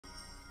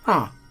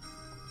Huh.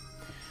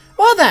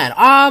 Well then,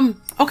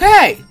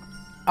 okay.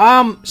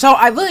 So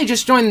I literally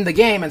just joined the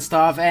game and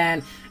stuff,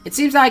 and it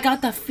seems that I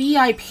got the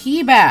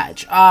VIP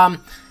badge.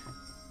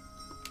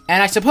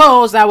 And I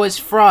suppose that was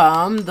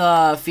from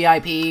the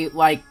VIP,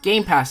 like,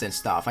 Game Pass and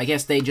stuff. I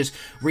guess they just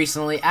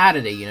recently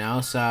added it, you know,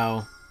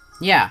 so,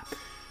 yeah.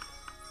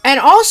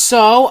 And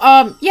also,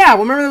 yeah,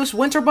 remember this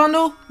winter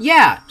bundle?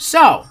 Yeah,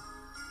 so,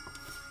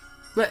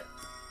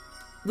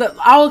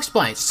 I'll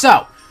explain.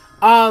 So,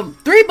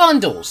 3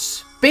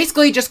 bundles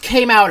basically just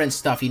came out and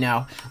stuff, you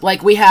know.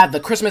 Like, we have the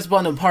Christmas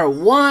bundle part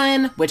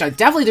 1, which I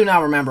definitely do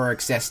not remember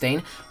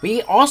existing.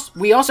 We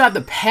also have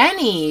the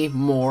Penny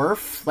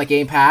Morph, like,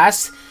 Game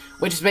Pass,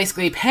 which is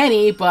basically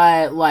Penny,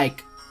 but,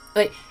 like,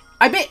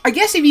 I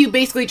guess if you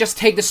basically just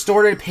take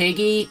distorted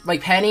Piggy,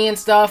 like, Penny and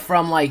stuff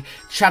from, like,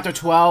 Chapter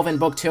 12 and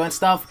Book 2 and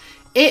stuff,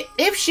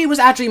 if she was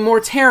actually more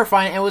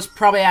terrifying, and was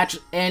probably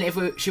actually,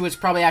 she was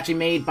probably actually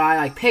made by,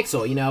 like,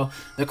 Pixel, you know,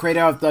 the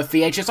creator of the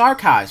VHS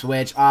Archives,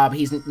 which,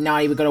 he's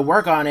not even gonna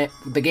work on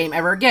the game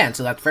ever again,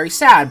 so that's very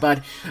sad,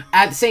 but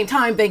at the same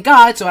time, thank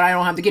God, so I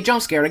don't have to get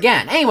jump scared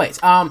again. Anyways,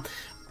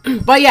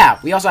 but yeah,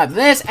 we also have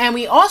this, and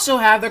we also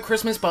have the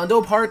Christmas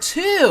Bundle Part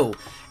 2.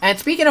 And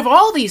speaking of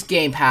all these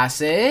Game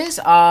Passes,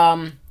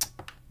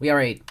 we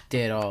already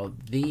did all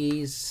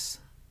these.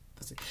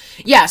 Let's see.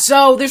 Yeah,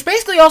 so there's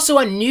basically also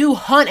a new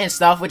hunt and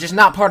stuff, which is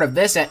not part of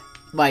this,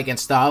 like, and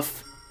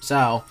stuff.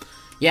 So,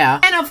 yeah.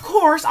 And of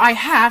course, I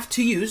have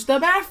to use the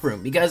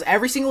bathroom, because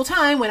every single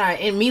time when I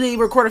immediately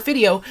record a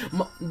video,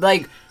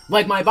 like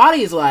my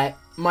body is like,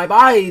 my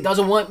body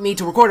doesn't want me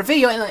to record a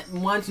video and it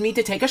wants me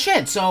to take a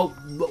shit. So,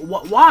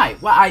 why?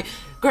 Well,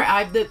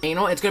 you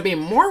know, it's gonna be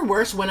more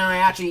worse when I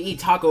actually eat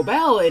Taco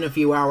Bell in a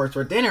few hours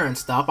for dinner and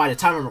stuff by the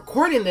time I'm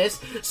recording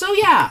this. So,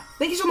 yeah.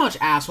 Thank you so much,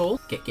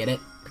 asshole. Get it?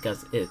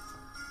 Because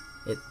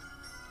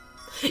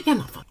yeah,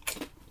 not fun.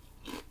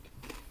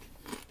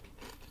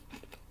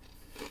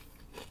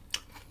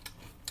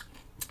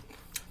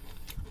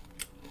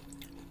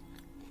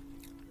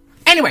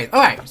 Anyway,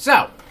 alright,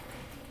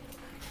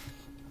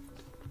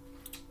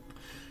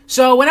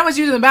 So, when I was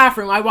using the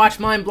bathroom, I watched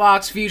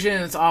Mindblock's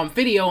Fusion's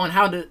video on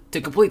how to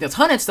complete this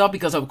hunt and stuff,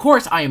 because of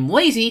course I am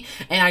lazy,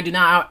 and I do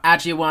not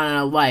actually want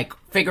to, like,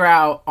 figure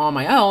out on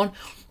my own.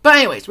 But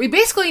anyways, we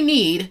basically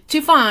need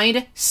to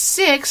find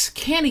 6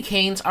 candy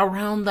canes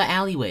around the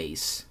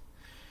alleyways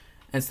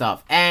and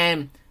stuff.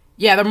 And,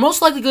 yeah, they're most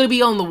likely going to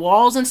be on the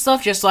walls and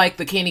stuff, just like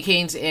the candy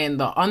canes in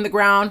the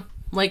Underground,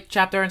 like,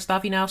 chapter and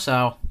stuff, you know,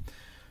 so...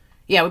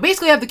 Yeah, we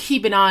basically have to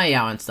keep an eye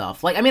out and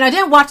stuff. Like, I mean, I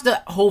didn't watch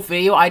the whole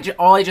video.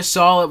 All I just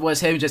saw was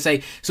him just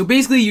say, so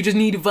basically you just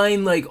need to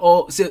find, like,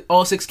 all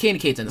 6 candy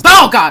canes in this.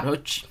 Oh, God! Oh,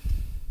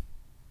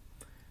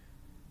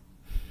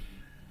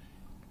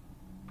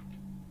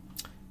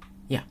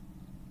 yeah.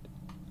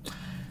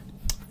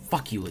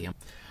 Fuck you, Liam.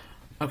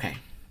 Okay.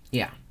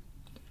 Yeah.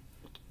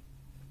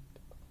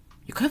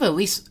 You could have at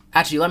least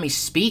actually let me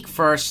speak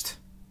first.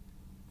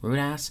 Rude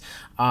ass.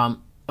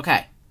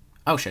 Okay.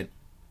 Oh, shit.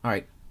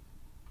 Alright.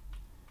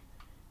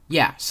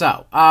 Yeah,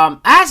 so,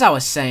 as I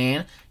was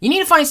saying, you need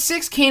to find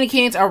 6 candy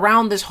canes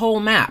around this whole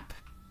map.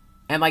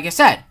 And like I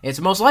said, it's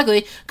most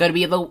likely going to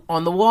be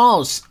on the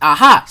walls.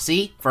 Aha,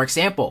 see? For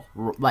example,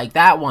 like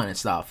that one and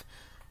stuff.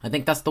 I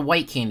think that's the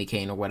white candy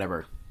cane or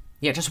whatever.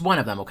 Yeah, just one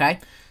of them, okay?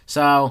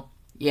 So,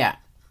 yeah.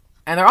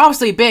 And they're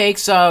obviously big,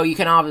 so you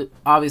can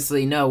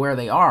obviously know where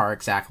they are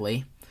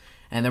exactly.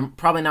 And they're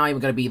probably not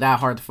even going to be that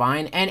hard to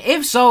find. And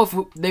if so, if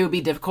they would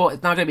be difficult,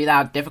 it's not going to be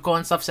that difficult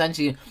and stuff, since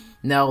you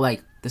know,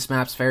 like, this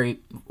map's very,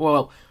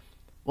 well,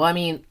 I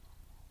mean,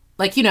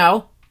 like, you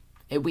know,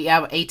 we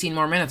have 18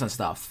 more minutes and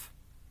stuff.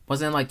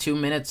 Wasn't it, like, 2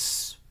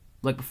 minutes,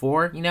 like,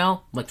 before, you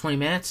know? Like, 20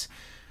 minutes?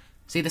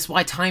 See, this is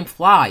why time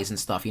flies and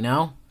stuff, you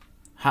know?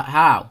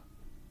 How?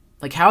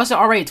 Like, how is it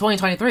already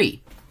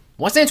 2023?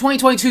 Wasn't it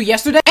 2022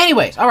 yesterday?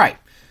 Anyways, alright.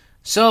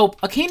 So,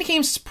 a candy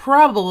cane's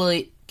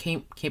probably,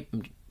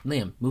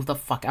 Liam, move the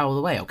fuck out of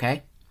the way,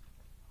 okay?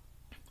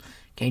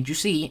 Can't you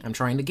see I'm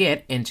trying to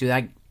get into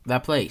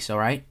that place,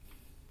 alright?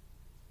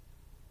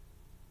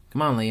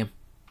 Come on, Liam.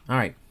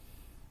 Alright.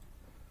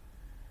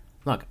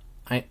 Look,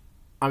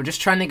 I'm just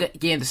trying to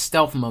get into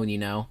stealth mode, you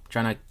know?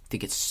 Trying to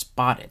get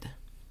spotted.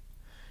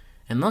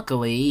 And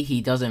luckily, he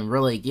doesn't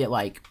really get,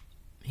 like...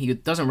 He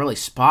doesn't really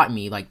spot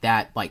me like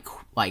that, like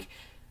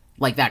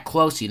that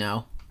close, you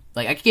know?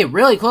 Like, I could get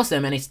really close to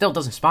him and he still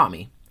doesn't spot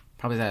me.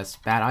 Probably has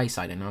bad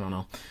eyesight and I don't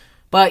know.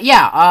 But,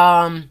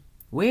 yeah,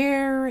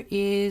 where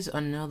is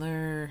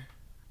another...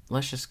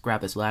 Let's just grab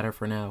this ladder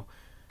for now.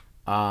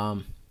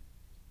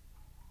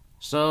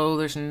 So,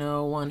 there's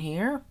no one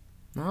here?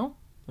 No?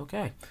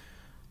 Okay.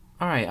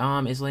 Alright,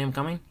 is Liam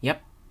coming?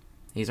 Yep.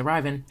 He's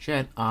arriving.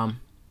 Shit, Can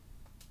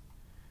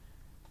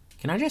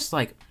I just,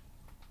 like...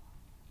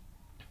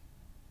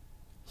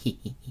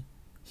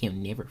 He'll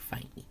never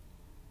find me.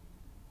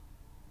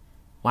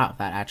 Wow,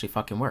 that actually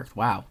fucking worked.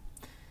 Wow.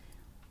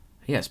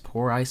 He has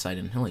poor eyesight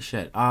and holy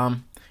shit.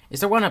 Is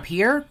there one up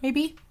here,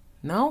 maybe?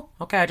 No?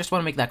 Okay, I just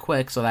want to make that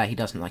quick so that he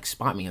doesn't, like,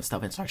 spot me and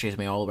stuff and start chasing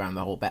me all around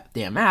the whole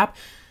damn map.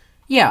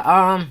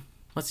 Yeah,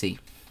 let's see.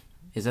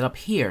 Is it up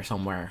here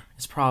somewhere?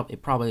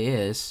 It probably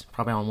is.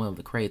 Probably on one of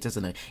the crates,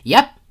 isn't it?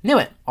 Yep! Knew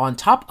it! On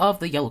top of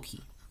the yellow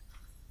key.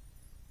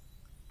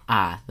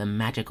 Ah, the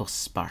magical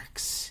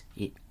sparks.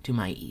 To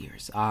my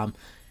ears.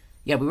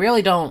 Yeah, we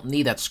really don't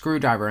need that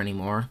screwdriver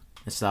anymore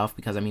and stuff,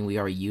 because, I mean, we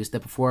already used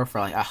it before for,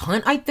 like, a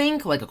hunt, I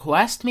think? Like, a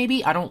quest,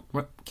 maybe? I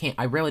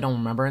really don't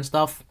remember and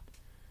stuff.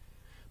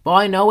 But all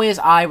I know is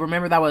I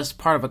remember that was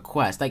part of a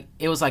quest. Like,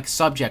 it was, like,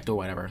 subject or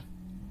whatever.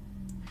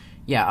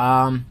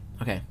 Yeah,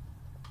 okay.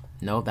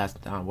 No, that's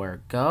not where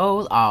it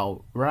goes.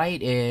 Oh,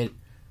 right, it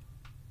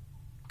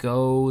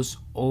goes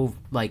over,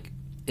 like,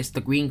 it's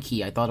the green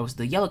key. I thought it was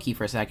the yellow key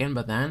for a second,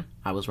 but then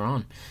I was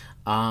wrong.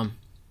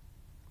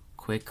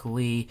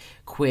 Quickly.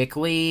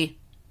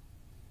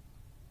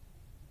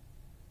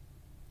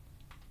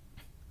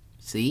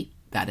 See?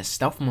 That is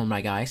stealth mode,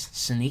 my guys.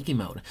 Sneaky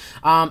mode.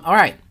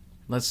 Alright.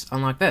 Let's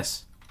unlock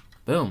this.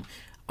 Boom.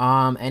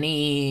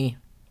 Any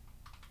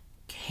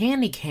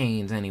candy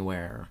canes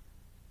anywhere?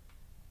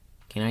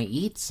 Can I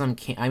eat some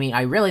I mean,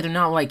 I really do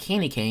not like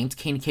candy canes.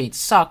 Candy canes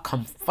suck.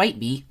 Come fight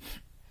me.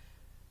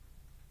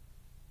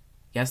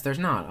 Yes, there's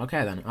not.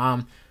 Okay, then.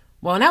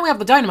 Well, now we have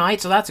the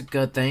dynamite, so that's a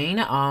good thing.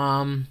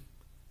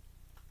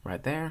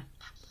 Right there.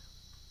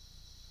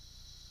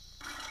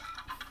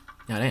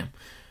 Oh, damn.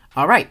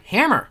 Alright,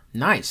 hammer.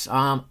 Nice.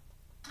 Now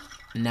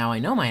I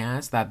know my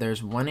ass that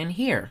there's one in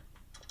here.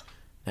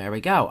 There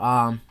we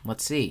go.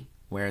 Let's see.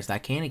 Where's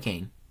that candy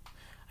cane?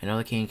 I know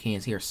the candy cane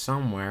is here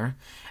somewhere.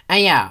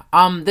 And yeah,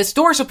 this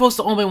door is supposed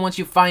to open once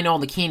you find all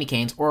the candy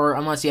canes, or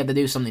unless you have to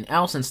do something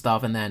else and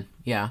stuff, and then,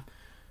 yeah.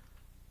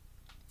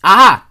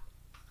 Aha!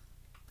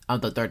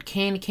 The third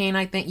candy cane,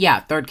 I think.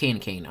 Yeah, third candy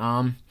cane.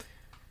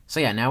 So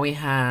yeah, now we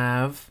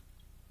have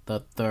the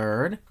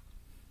third.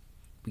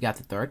 We got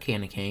the third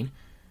candy cane.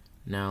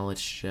 Now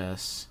let's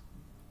just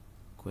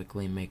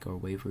quickly make our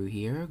way through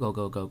here. Go.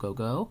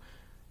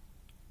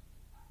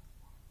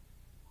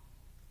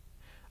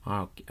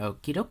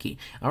 Okie dokie.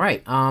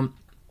 Alright,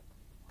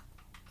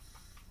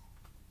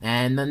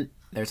 and then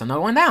there's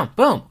another one down.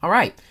 Boom!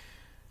 Alright.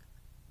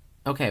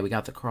 Okay, we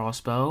got the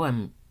crossbow.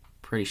 I'm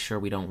pretty sure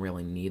we don't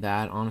really need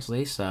that,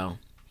 honestly, so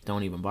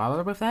don't even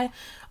bother with that.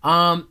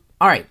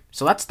 Alright,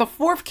 so that's the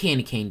fourth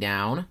candy cane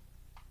down.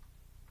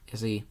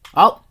 Is he?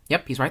 Oh,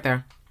 yep, he's right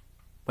there.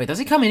 Wait, does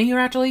he come in here,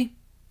 actually?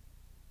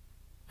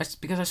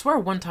 Because I swear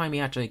one time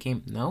he actually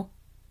came... No?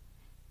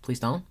 Please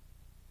don't.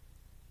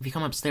 If you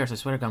come upstairs, I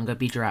swear to God, I'm gonna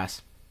beat your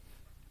ass.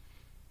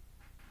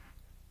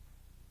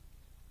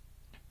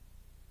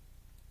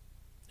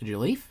 Did you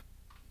leave?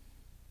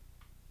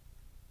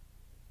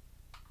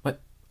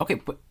 What? Okay,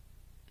 but...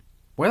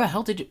 Where the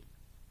hell did you...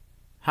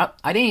 How?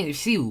 I didn't even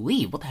see you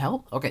leave. What the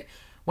hell? Okay,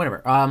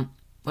 whatever.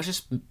 Let's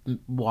just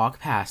walk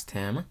past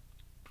him.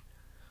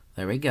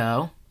 There we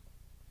go.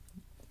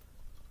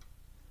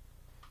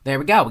 There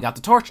we go. We got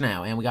the torch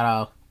now, and we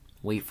gotta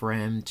wait for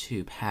him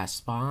to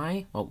pass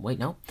by. Oh, wait,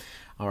 no.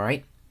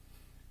 Alright.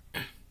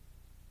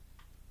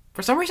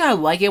 For some reason, I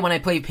like it when I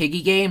play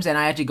Piggy games, and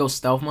I actually go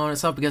stealth mode and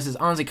stuff, because it's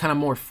honestly kind of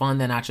more fun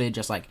than actually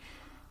just, like,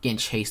 getting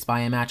chased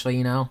by him, actually,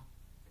 you know?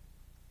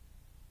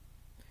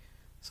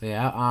 So,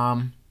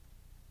 yeah,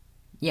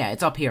 yeah,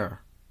 it's up here.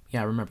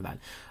 Yeah, I remember that.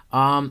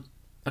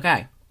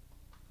 Okay.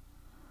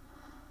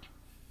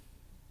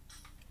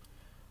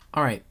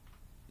 Alright.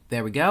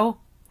 There we go.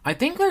 I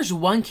think there's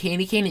one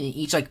candy cane in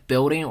each, like,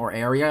 building or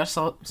area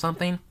or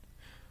something.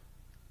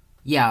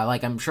 Yeah,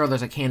 like, I'm sure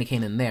there's a candy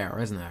cane in there,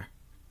 isn't there?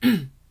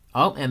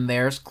 Oh, and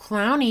there's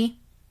Clowny.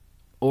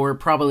 Or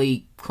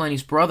probably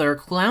Clowny's brother,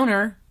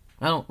 Clowner.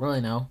 I don't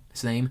really know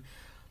his name.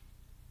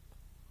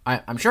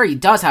 I'm sure he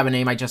does have a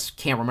name, I just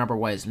can't remember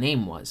what his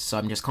name was, so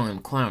I'm just calling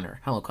him Clowner.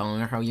 Hello,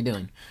 Clowner, how are you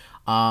doing?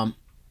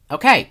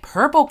 Okay,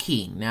 purple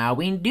key. Now,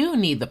 we do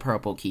need the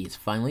purple key. It's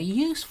finally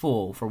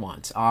useful for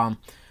once.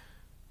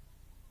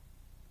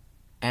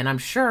 And I'm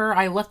sure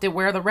I left it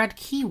where the red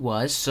key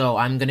was, so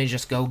I'm gonna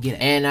just go get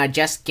it. And I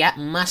just got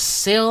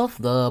myself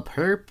the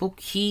purple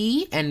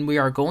key, and we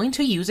are going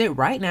to use it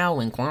right now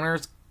when Clowner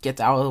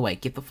gets out of the way.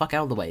 Get the fuck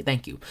out of the way.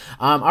 Thank you.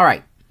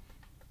 Alright.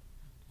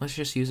 Let's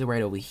just use it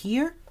right over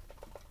here.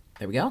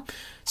 There we go.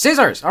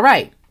 Scissors!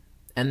 Alright.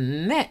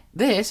 And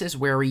this is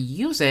where we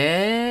use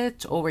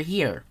it over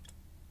here.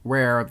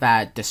 Where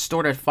that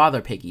distorted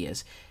father piggy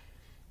is.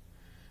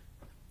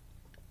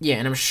 Yeah,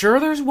 and I'm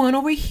sure there's one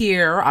over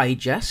here. I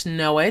just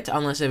know it.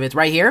 Unless if it's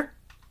right here.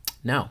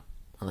 No.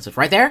 Unless it's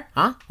right there.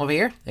 Huh? Over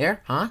here?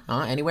 There? Huh?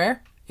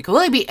 Anywhere? It could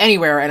really be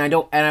anywhere, and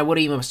I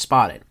wouldn't even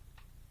spot it.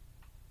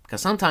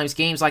 Because sometimes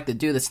games like to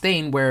do this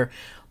thing where,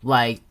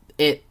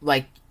 it's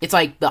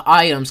like the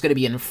item's gonna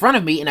be in front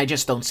of me, and I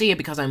just don't see it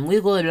because I'm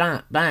legally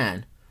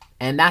blind.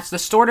 And that's the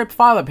distorted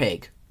father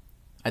pig.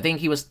 I think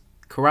he was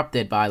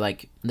corrupted by,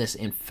 like, this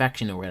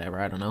infection or whatever.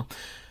 I don't know.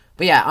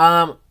 But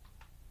yeah,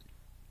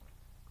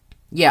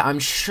 yeah, I'm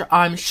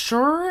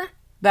sure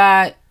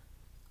that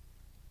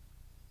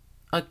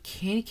a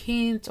candy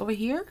cane's over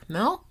here?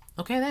 No?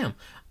 Okay, damn.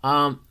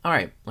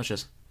 Alright, let's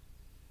just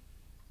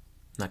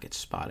not get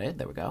spotted.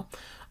 There we go.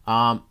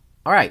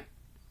 Alright.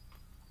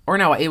 Or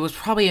no, it was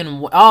probably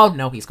in... Oh,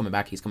 no, he's coming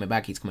back. He's coming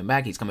back. He's coming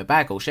back. He's coming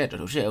back. Oh, shit.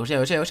 Oh, shit. Oh, shit.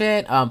 Oh, shit. Oh,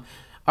 shit.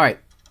 Alright.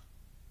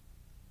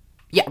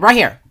 Yeah, right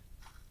here.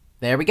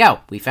 There we go.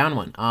 We found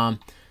one.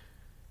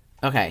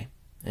 Okay.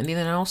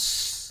 Anything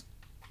else?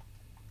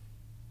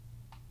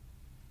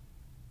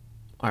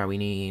 Alright, we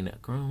need a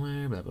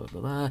grower, blah, blah,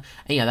 blah, blah.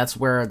 And yeah, that's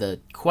where the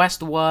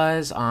quest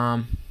was.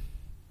 Don't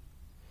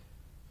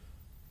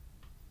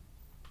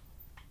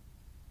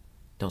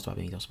spot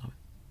me. Don't spot me.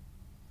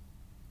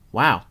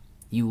 Wow.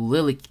 You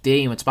literally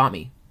didn't even spot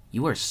me.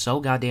 You are so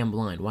goddamn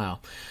blind. Wow.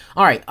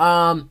 Alright,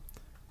 now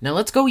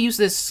let's go use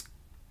this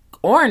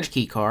orange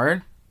key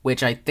card,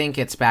 which I think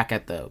it's back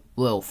at the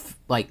little,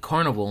 like,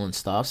 carnival and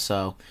stuff,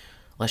 so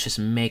let's just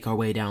make our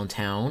way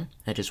downtown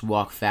and just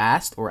walk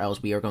fast, or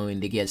else we are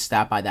going to get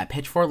stabbed by that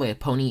pitchfork like a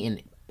pony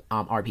in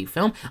RP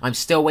film. I'm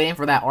still waiting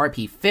for that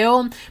RP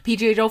film,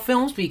 PGHO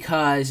films,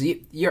 because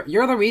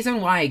you're the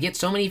reason why I get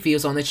so many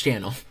views on this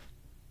channel.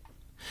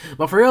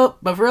 But for real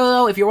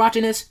though, if you're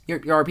watching this,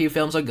 your RP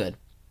films are good.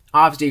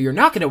 Obviously, you're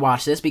not going to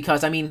watch this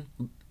because, I mean,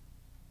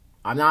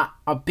 I'm not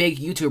a big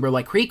YouTuber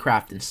like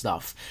Creecraft and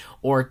stuff,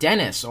 or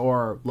Dennis,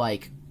 or,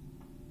 like,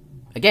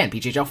 again,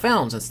 PGHL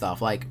Films and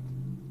stuff, like,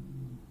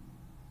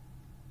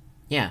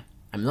 yeah,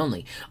 I'm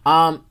lonely.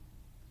 Oh,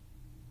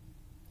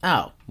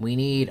 we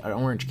need an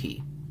orange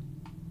key.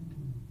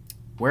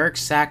 Where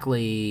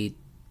exactly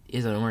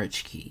is an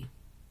orange key?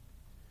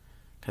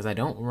 Because I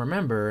don't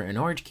remember an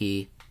orange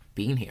key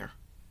being here.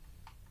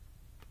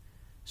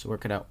 So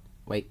work it out.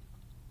 Wait.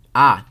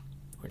 Ah,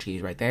 orange key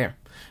is right there.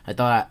 I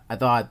thought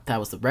that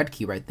was the red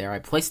key right there. I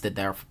placed it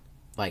there,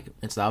 like,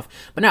 and stuff.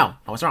 But no,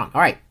 I was wrong.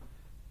 All right.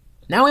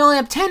 Now we only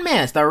have 10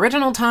 minutes, the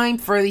original time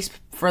for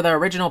the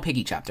original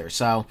Piggy chapter.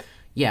 So,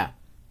 yeah.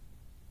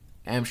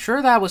 I'm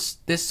sure this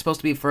is supposed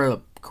to be for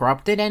the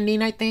corrupted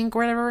ending, I think, or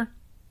whatever.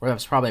 Or that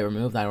was probably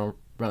removed. I don't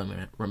really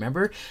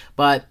remember.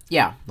 But,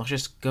 yeah. Let's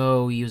just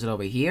go use it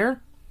over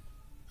here.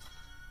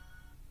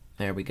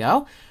 There we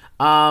go.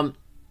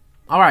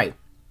 Alright.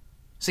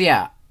 So,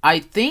 yeah. I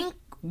think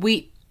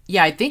we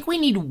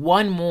need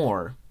one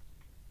more.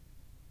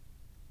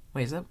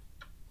 Wait, is that?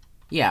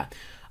 Yeah.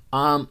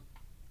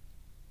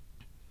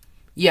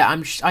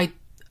 Yeah,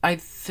 I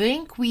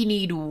think we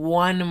need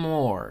one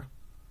more.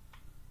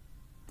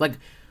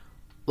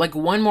 Like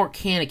one more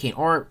candy cane.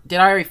 Or did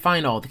I already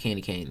find all the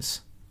candy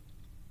canes?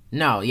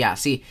 No, yeah,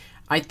 see,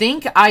 I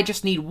think I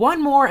just need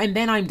one more and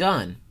then I'm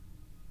done.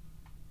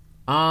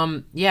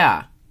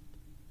 Yeah.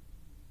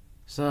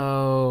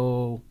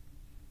 So,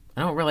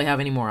 I don't really have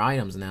any more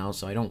items now,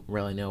 so I don't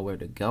really know where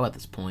to go at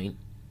this point.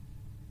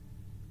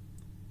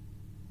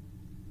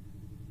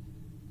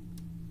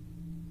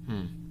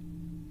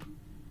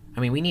 I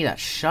mean, we need that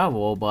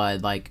shovel,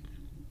 but, like...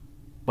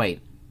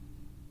 Wait.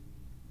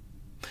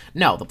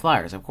 No, the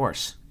pliers, of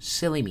course.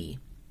 Silly me.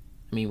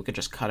 I mean, we could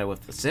just cut it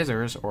with the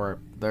scissors, or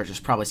there's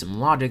just probably some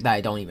logic that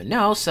I don't even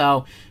know,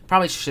 so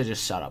probably should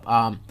just shut up.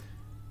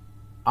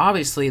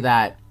 Obviously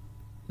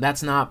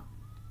that's not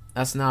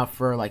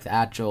for, like, the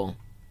actual,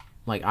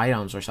 like,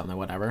 items or something or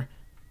whatever.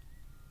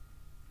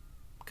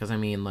 Because, I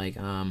mean, like,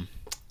 Oh,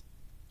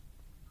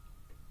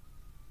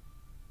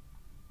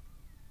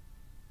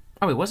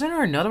 wait, wasn't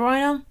there another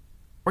item?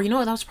 Or, you know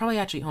what, that was probably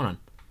actually... Hold on.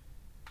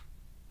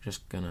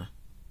 Just gonna...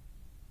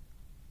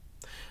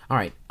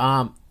 Alright,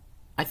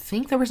 I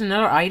think there was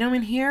another item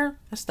in here.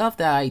 Stuff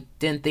that I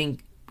didn't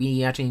think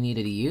we actually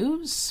needed to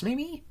use,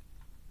 maybe?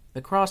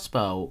 The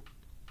crossbow.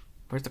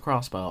 Where's the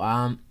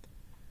crossbow?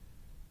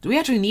 Do we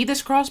actually need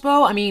this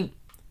crossbow? I mean,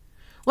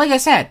 like I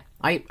said,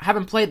 I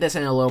haven't played this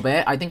in a little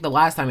bit. I think the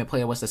last time I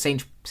played it was the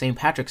St.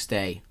 Patrick's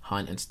Day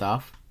hunt and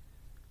stuff.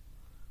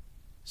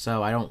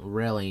 So I don't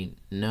really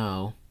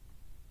know.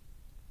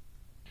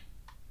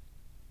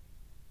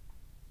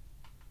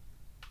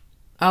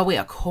 Oh, wait,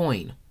 a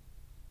coin.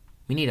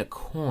 We need a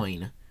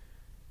coin.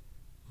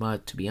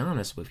 But to be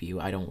honest with you,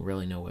 I don't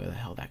really know where the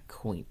hell that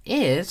coin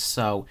is,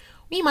 so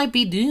we might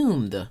be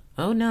doomed.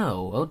 Oh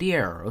no. Oh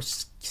dear. Oh,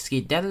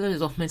 skin.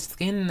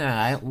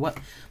 What?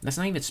 That's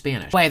not even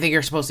Spanish. Wait, I think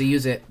you're supposed to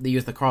use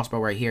the crossbow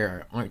right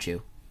here, aren't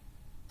you?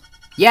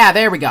 Yeah,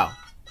 there we go.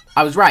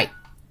 I was right.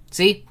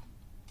 See?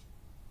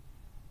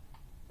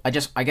 I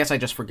guess I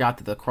just forgot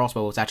that the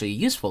crossbow was actually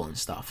useful and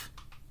stuff.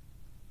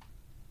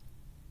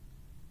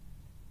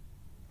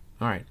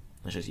 Alright,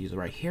 let's just use it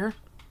right here.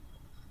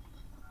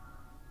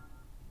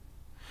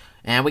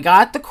 And we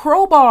got the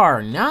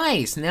crowbar!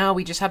 Nice! Now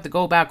we just have to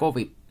go back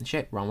over...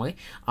 Shit, wrong way.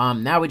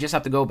 Now we just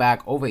have to go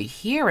back over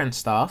here and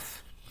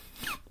stuff.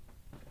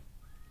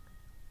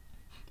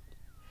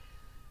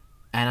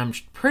 And I'm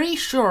pretty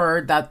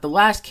sure that the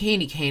last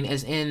candy cane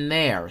is in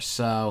there,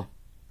 so...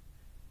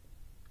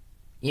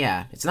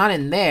 Yeah, it's not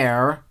in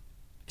there.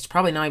 It's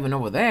probably not even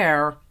over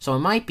there. So it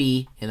might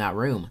be in that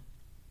room.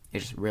 It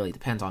just really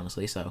depends,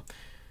 honestly, so...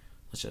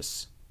 Let's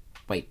just...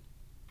 Wait.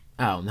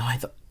 Oh, no, I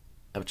thought...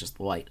 That was just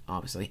the light,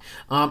 obviously.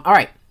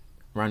 Alright.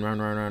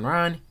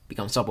 Run.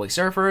 Become Subway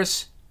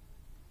Surfers.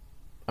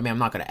 I mean, I'm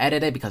not gonna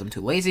edit it because I'm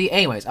too lazy.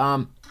 Anyways,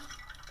 Candy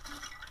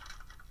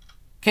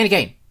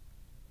cane.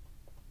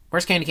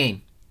 Where's Candy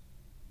cane?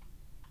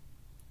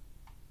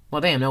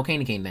 Well, damn, no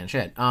candy cane then.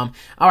 Shit.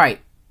 Alright.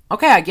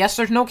 Okay, I guess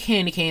there's no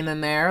candy cane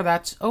in there.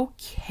 That's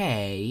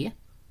okay.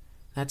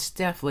 That's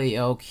definitely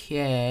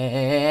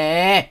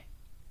okay.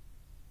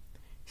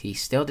 He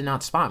still did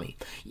not spot me.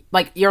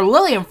 Like, you're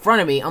literally in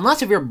front of me,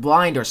 unless if you're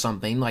blind or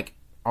something. Like,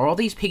 are all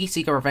these Piggy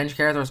Secret Revenge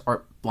characters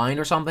are blind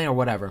or something, or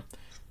whatever?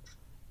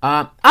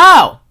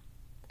 Oh!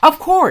 Of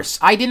course!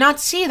 I did not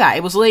see that.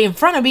 It was literally in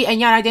front of me, and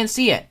yet I didn't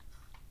see it.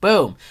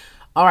 Boom.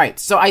 Alright,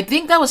 so I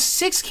think that was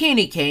 6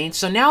 candy canes.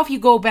 So now if you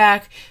go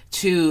back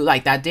to,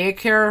 like, that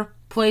daycare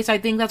place, I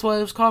think that's what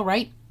it was called,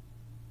 right?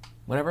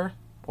 Whatever.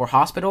 Or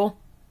hospital.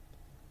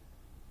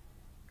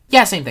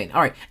 Yeah, same thing.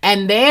 Alright,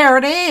 and there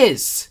it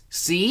is!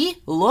 See?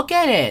 Look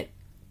at it!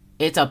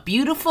 It's a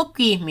beautiful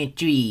Christmas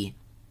tree.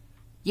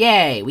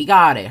 Yay, we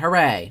got it.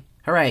 Hooray.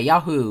 Hooray,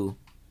 yahoo.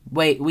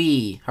 Wait,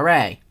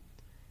 hooray.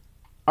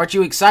 Aren't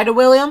you excited,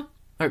 William?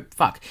 Or,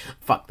 fuck,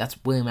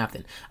 that's William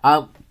Afton.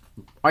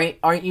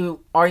 Aren't you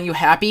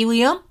happy,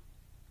 Liam?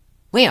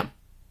 Liam,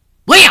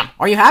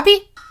 are you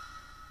happy?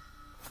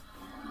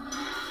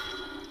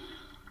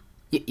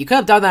 You could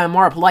have done that in a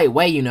more polite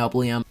way, you know,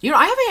 Liam. You know,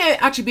 I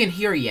haven't actually been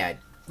here yet.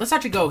 Let's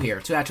actually go here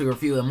to actually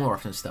review the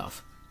morphs and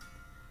stuff.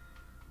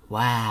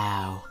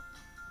 Wow.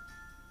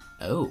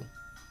 Oh.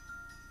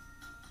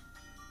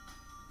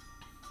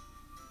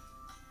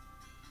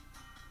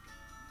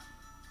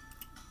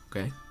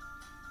 Okay.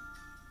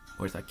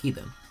 Where's that key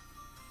then?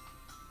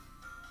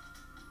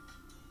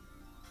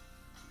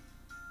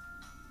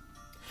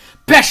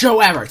 Best show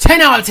ever!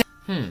 10 out of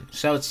 10!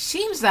 So it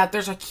seems that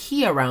there's a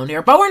key around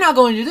here, but we're not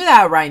going to do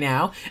that right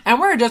now, and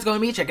we're just going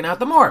to be checking out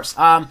the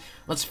morphs.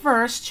 Let's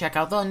first check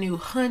out the new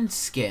hunt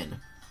skin.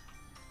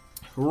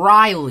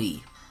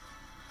 Riley.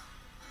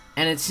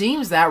 And it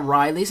seems that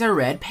Riley's a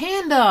red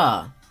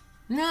panda.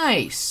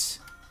 Nice.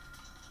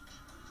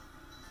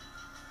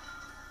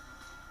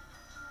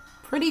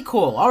 Pretty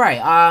cool.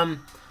 Alright,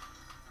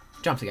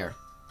 jump scare.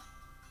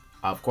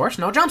 Of course,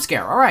 no jump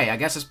scare. Alright, I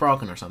guess it's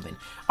broken or something.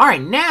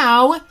 Alright,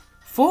 now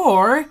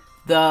for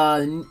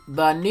the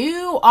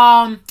new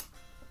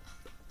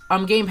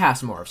Game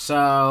Pass morph.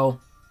 So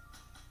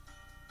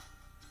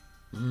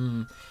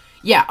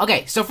yeah,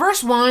 okay. So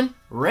first one,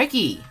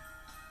 Ricky.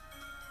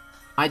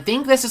 I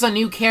think this is a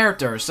new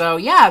character. So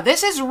yeah,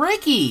 this is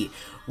Ricky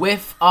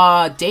with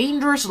a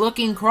dangerous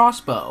looking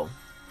crossbow.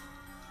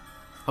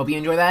 Hope you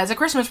enjoy that as a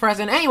Christmas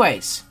present.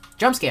 Anyways,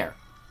 jump scare.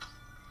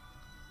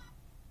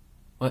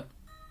 What?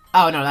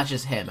 Oh, no, that's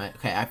just him.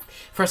 Okay,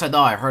 first I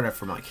thought I heard it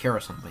from, like, here or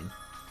something.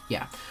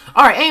 Yeah.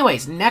 Alright,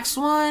 anyways, next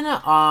one,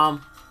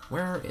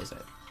 where is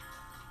it?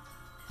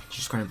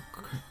 Just trying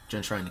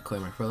to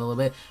clear my throat a little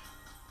bit.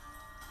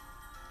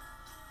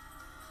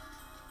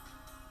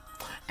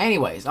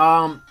 Anyways,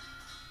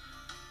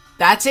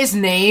 that's his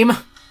name.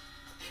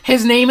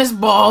 His name is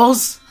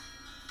Balls.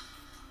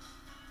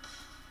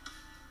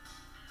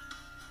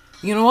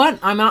 You know what?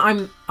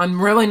 I'm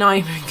really not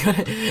even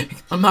gonna.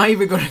 I'm not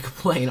even gonna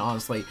complain,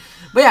 honestly.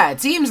 But yeah,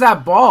 it seems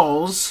that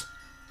Balls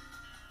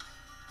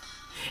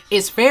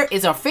is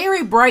a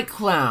very bright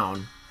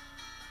clown,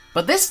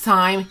 but this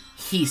time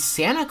he's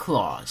Santa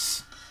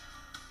Claus.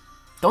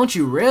 Don't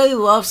you really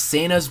love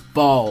Santa's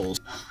balls?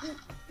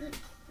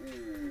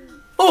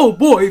 Oh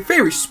boy,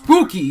 very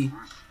spooky.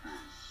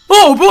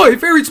 Oh boy,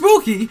 very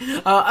spooky.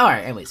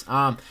 Alright, anyways,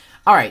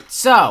 alright,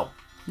 so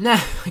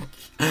now.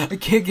 I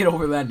can't get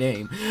over that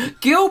name.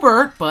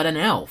 Gilbert, but an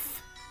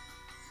elf.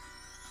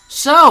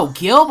 So,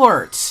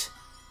 Gilbert.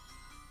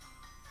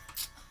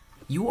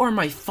 You are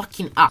my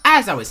fucking...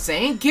 As I was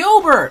saying,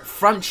 Gilbert,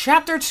 from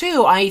Chapter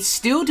 2, I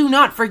still do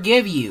not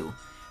forgive you.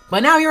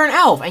 But now you're an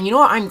elf, and you know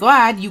what? I'm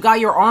glad you got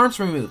your arms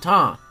removed,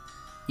 huh?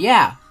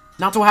 Yeah,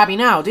 not so happy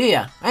now, do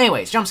ya?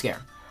 Anyways, jump scare.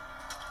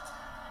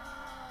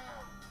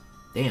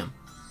 Damn.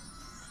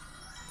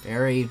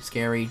 Very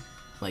scary,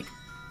 like,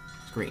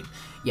 screen.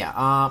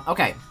 Yeah,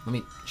 okay, let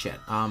me, shit,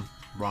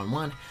 wrong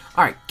one.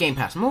 Alright, Game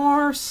Pass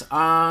morphs,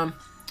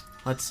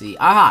 let's see,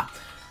 aha.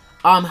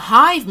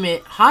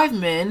 Hiveman,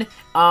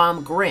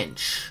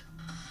 Grinch.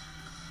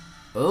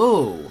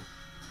 Ooh.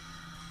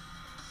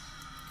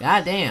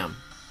 God damn.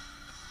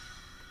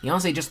 He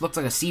honestly just looks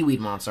like a seaweed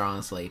monster,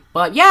 honestly.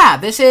 But yeah,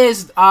 this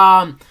is,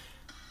 and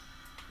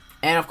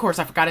of course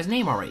I forgot his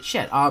name already,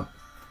 shit,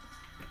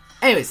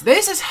 anyways,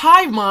 this is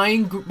Hive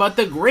Mind, but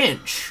the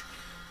Grinch.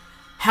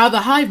 How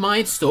the Hive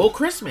Mind stole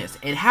Christmas,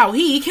 and how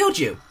he killed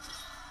you.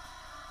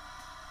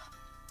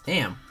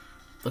 Damn.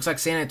 Looks like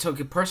Santa took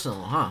it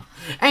personal, huh?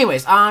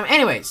 Anyways,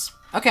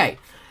 okay.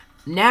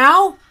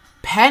 Now,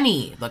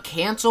 Penny, the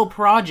Cancel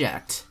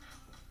Project.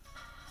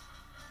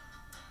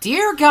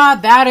 Dear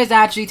God, that is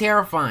actually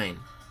terrifying.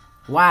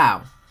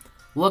 Wow.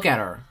 Look at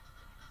her.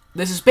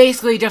 This is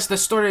basically just the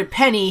story of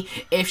Penny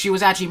if she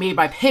was actually made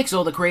by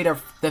Pixel, the creator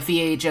of the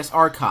VHS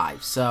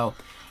archive. So,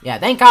 yeah,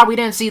 thank God we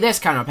didn't see this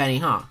kind of Penny,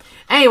 huh?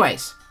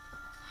 Anyways.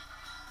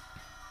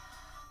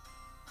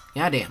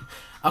 Goddamn.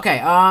 Okay,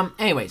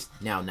 anyways,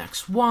 now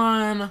next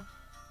one.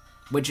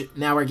 Which,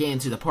 now we're getting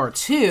to the part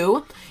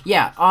 2.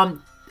 Yeah,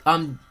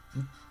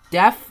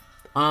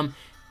 Daffodil.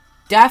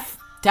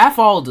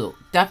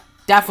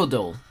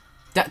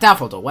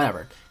 Daffodil,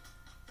 whatever.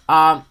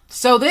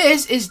 So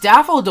this is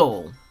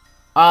Daffodil.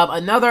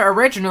 Another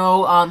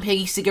original,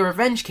 Piggy Secret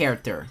Revenge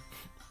character.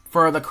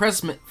 For the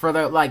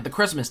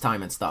Christmas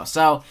time and stuff.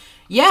 So,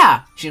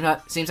 yeah,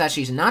 seems that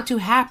she's not too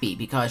happy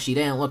because she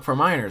didn't look for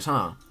minors,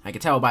 huh? I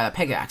could tell by the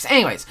pickaxe.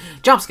 Anyways,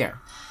 jump scare.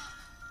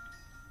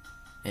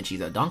 And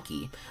she's a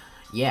donkey.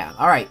 Yeah,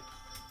 alright.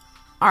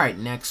 Alright,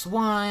 next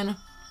one.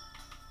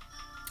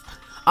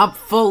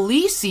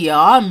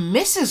 Felicia,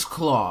 Mrs.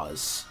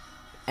 Claus.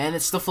 And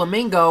it's the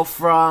flamingo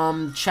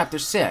from Chapter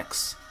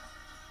 6.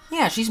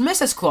 Yeah, she's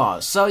Mrs.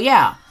 Claus, so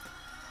yeah.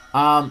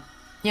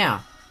 Yeah.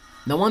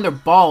 No wonder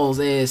Balls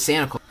is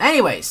Santa Claus.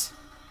 Anyways.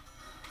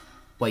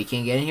 What, you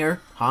can't get in here?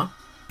 Huh?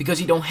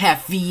 Because you don't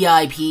have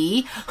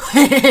VIP?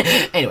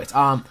 Anyways,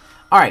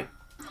 alright.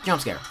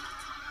 Jump scare.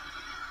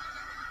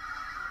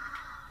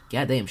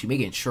 God damn, she's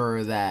making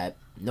sure that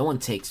no one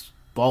takes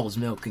Balls,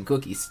 milk, and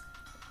cookies.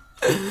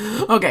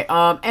 Okay,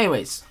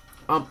 anyways.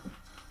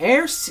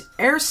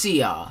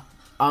 Aircia.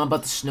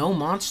 But the snow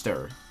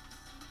monster.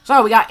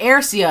 So, we got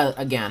Aircia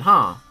again,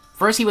 huh?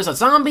 First he was a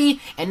zombie,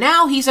 and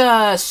now he's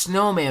a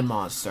snowman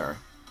monster.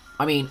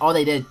 I mean, all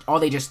they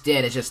just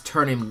did is just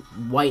turn him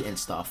white and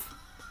stuff.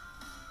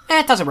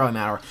 It doesn't really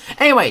matter.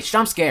 Anyways,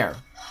 jump scare.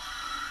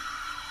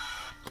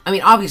 I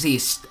mean, obviously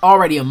he's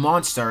already a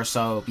monster,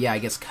 so yeah, I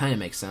guess kind of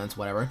makes sense,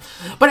 whatever.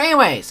 But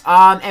anyways,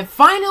 and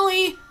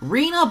finally,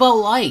 Rena the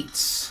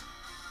Lights.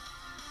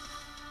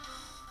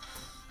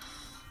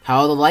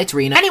 How are the lights,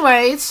 Rena?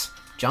 Anyways,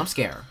 jump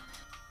scare.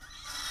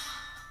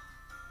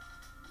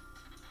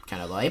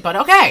 Kind of light, but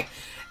okay.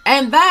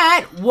 And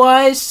that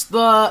was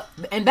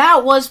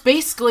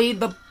basically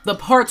the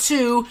part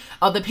 2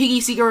 of the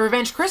Piggy Secret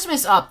Revenge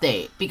Christmas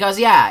update. Because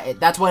yeah,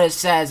 that's what it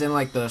says in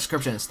like the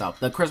description and stuff.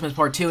 The Christmas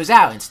part 2 is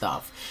out and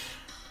stuff.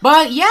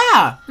 But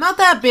yeah, not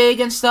that big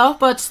and stuff,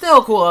 but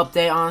still a cool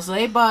update,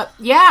 honestly. But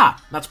yeah,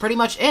 that's pretty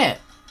much it.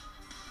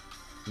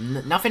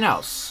 Nothing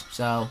else.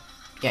 So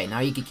okay, now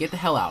you can get the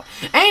hell out.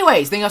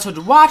 Anyways, thank you guys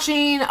for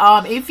watching.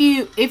 If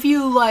you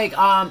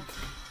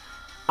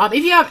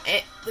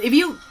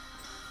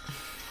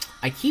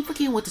I keep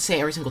forgetting what to say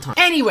every single time.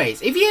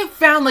 Anyways, if you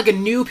found like a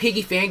new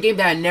Piggy fan game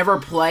that I never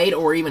played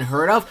or even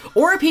heard of,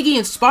 or a Piggy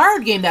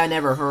inspired game that I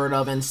never heard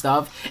of and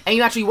stuff, and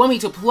you actually want me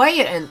to play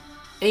it and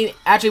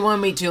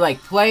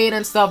play it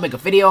and stuff, make a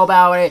video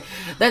about it,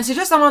 then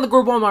suggest I'm on the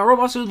group on my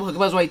Roblox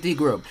PuggyPugsonYT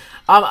group.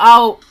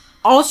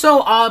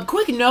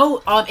 Quick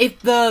note, if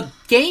the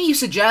game you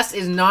suggest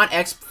is not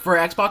for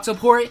Xbox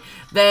support,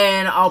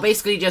 then I'll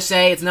basically just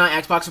say it's not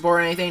Xbox support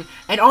or anything.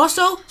 And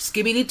also,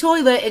 Skibidi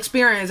Toilet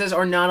experiences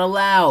are not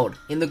allowed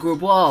in the group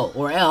wall,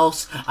 or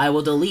else I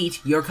will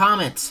delete your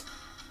comments.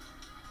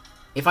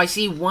 If I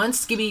see one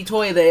Skibidi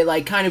Toilet,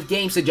 like, kind of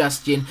game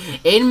suggestion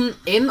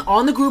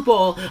on the group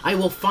wall, I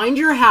will find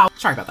your house.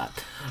 Sorry about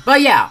that.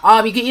 But yeah,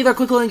 you can either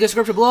click the link in the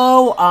description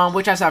below,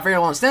 which has that very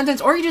long sentence,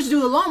 or you just do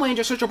the long way and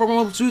just search up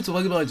promo suits of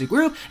PuggyPugsonYT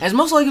group, as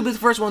most likely be the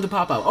first one to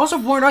pop out. Also,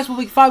 for Roblox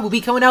Piggy 5 will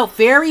be coming out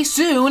very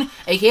soon,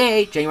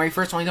 aka January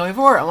 1st,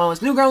 2024, along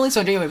with new girl release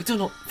on January 5th,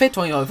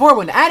 2024,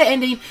 with an added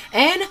ending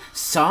and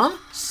some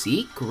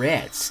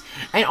secrets.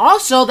 And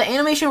also, the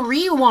animation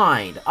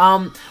rewind,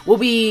 will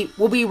be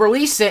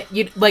releasing.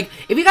 If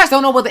you guys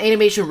don't know what the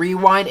animation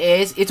rewind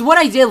is, it's what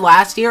I did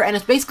last year, and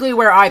it's basically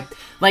where I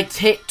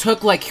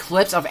took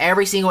clips of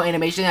every single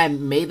animation I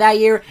made that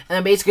year, and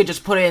then basically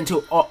just put it into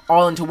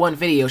all into one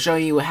video,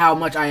 showing you how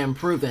much I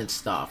improved and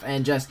stuff,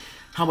 and just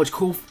how much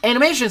cool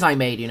animations I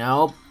made, you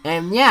know.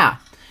 And yeah,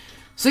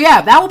 so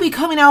yeah, that will be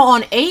coming out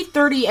on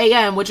 8:30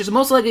 a.m., which is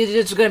most likely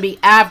just going to be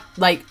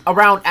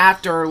around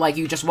after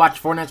you just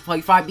watched Fortnite's Play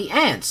 5 the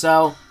end.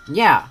 So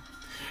yeah.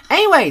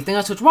 Anyway, thank you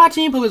guys for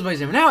watching.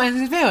 PuggyPugsonYT for now, and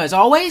this video, as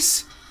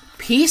always,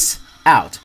 peace out.